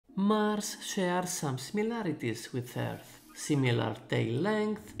Mars shares some similarities with Earth. Similar tail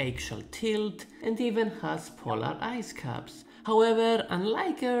length, axial tilt, and even has polar ice caps. However,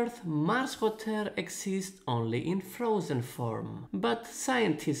 unlike Earth, Mars water exists only in frozen form. But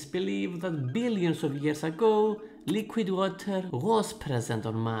scientists believe that billions of years ago, liquid water was present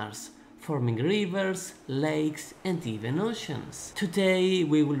on Mars, forming rivers, lakes, and even oceans. Today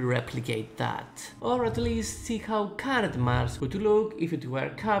we will replicate that, or at least see how current Mars would look if it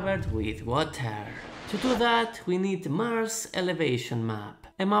were covered with water. To do that, we need Mars elevation map,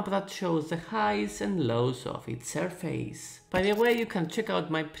 a map that shows the highs and lows of its surface. By the way, you can check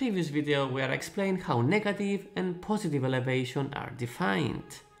out my previous video where I explain how negative and positive elevation are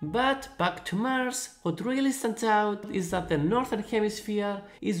defined. But back to Mars, what really stands out is that the northern hemisphere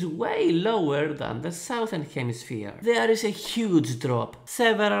is way lower than the southern hemisphere. There is a huge drop,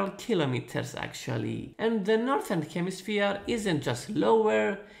 several kilometers actually. And the northern hemisphere isn't just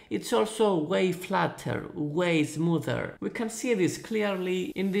lower, it's also way flatter, way smoother. We can see this clearly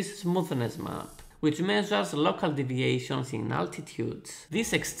in this smoothness map, which measures local deviations in altitudes.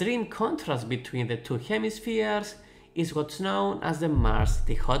 This extreme contrast between the two hemispheres is what's known as the Mars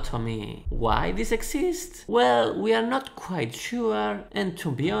dichotomy. Why this exists? Well, we are not quite sure, and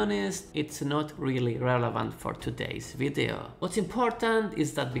to be honest, it's not really relevant for today's video. What's important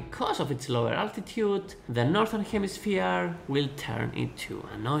is that because of its lower altitude, the northern hemisphere will turn into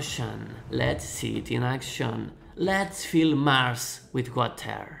an ocean. Let's see it in action. Let's fill Mars with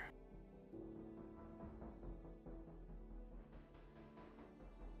water.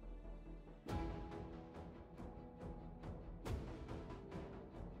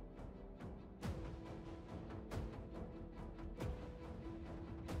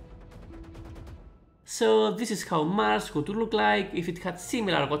 So this is how Mars would look like if it had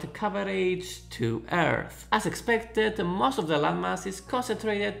similar water coverage to Earth. As expected, most of the landmass is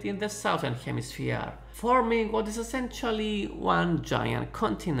concentrated in the southern hemisphere, forming what is essentially one giant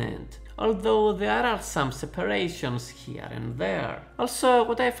continent, although there are some separations here and there. Also,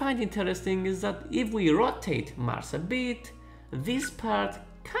 what I find interesting is that if we rotate Mars a bit, this part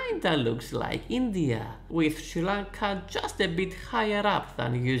kinda looks like India, with Sri Lanka just a bit higher up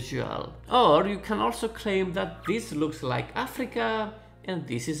than usual. Or you can also claim that this looks like Africa and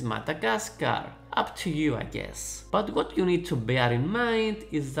this is Madagascar. Up to you, I guess. But what you need to bear in mind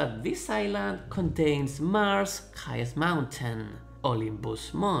is that this island contains Mars' highest mountain,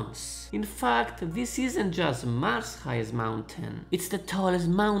 Olympus Mons. In fact, this isn't just Mars' highest mountain, it's the tallest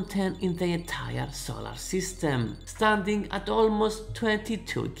mountain in the entire solar system, standing at almost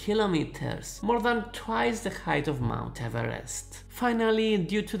 22 kilometers, more than twice the height of Mount Everest. Finally,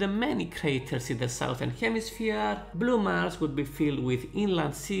 due to the many craters in the southern hemisphere, blue Mars would be filled with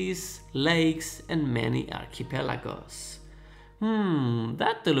inland seas, lakes, and many archipelagos.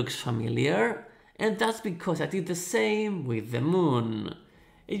 That looks familiar. And that's because I did the same with the moon.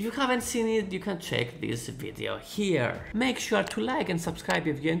 If you haven't seen it, you can check this video here. Make sure to like and subscribe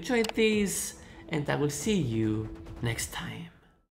if you enjoyed this, and I will see you next time.